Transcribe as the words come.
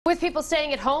With people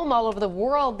staying at home all over the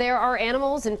world, there are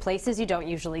animals in places you don't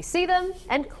usually see them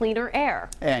and cleaner air.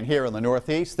 And here in the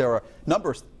Northeast, there are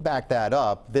numbers back that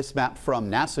up. This map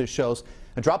from NASA shows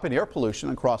a drop in air pollution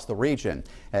across the region.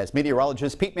 As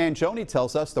meteorologist Pete Mangione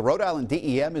tells us, the Rhode Island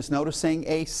DEM is noticing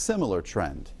a similar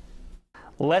trend.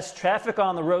 Less traffic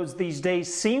on the roads these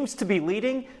days seems to be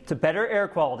leading to better air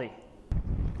quality.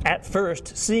 At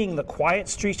first, seeing the quiet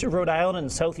streets of Rhode Island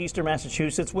and southeastern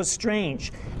Massachusetts was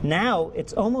strange. Now,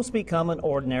 it's almost become an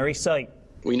ordinary sight.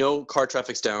 We know car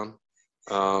traffic's down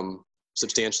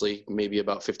substantially, maybe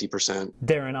about 50%.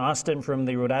 Darren Austin from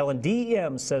the Rhode Island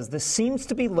DEM says this seems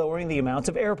to be lowering the amount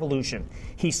of air pollution.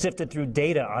 He sifted through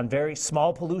data on very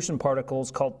small pollution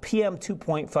particles called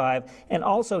PM2.5 and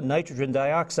also nitrogen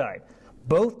dioxide.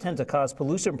 Both tend to cause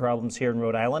pollution problems here in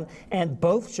Rhode Island, and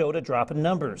both showed a drop in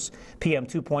numbers.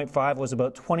 PM2.5 was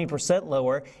about 20%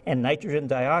 lower, and nitrogen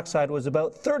dioxide was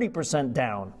about 30%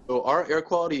 down. So our air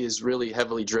quality is really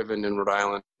heavily driven in Rhode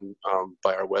Island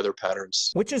by our weather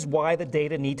patterns. Which is why the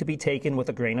data need to be taken with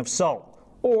a grain of salt,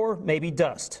 or maybe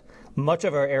dust. Much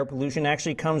of our air pollution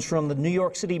actually comes from the New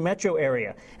York City metro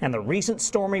area, and the recent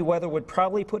stormy weather would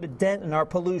probably put a dent in our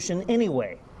pollution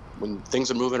anyway. When things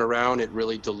are moving around, it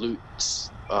really dilutes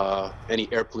any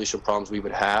air pollution problems we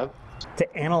would have.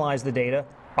 To analyze the data,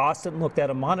 Austin looked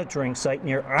at a monitoring site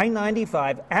near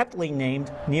I-95, aptly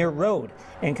named near Rhode,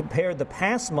 and compared the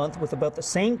past month with about the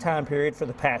same time period for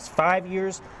the past 5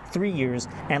 years, 3 years,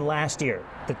 and last year.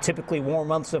 The typically warm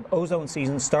months of ozone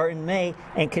season start in May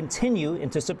and continue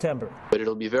into September. But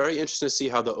it'll be very interesting to see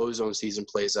how the ozone season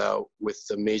plays out with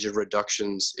the major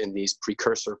reductions in these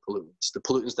precursor pollutants, the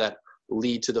pollutants that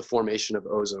lead to the formation of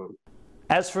ozone.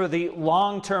 As for the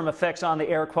long-term effects on the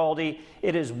air quality,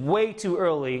 it is way too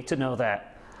early to know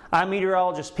that. I'm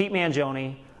meteorologist Pete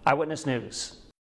Mangione, Eyewitness News.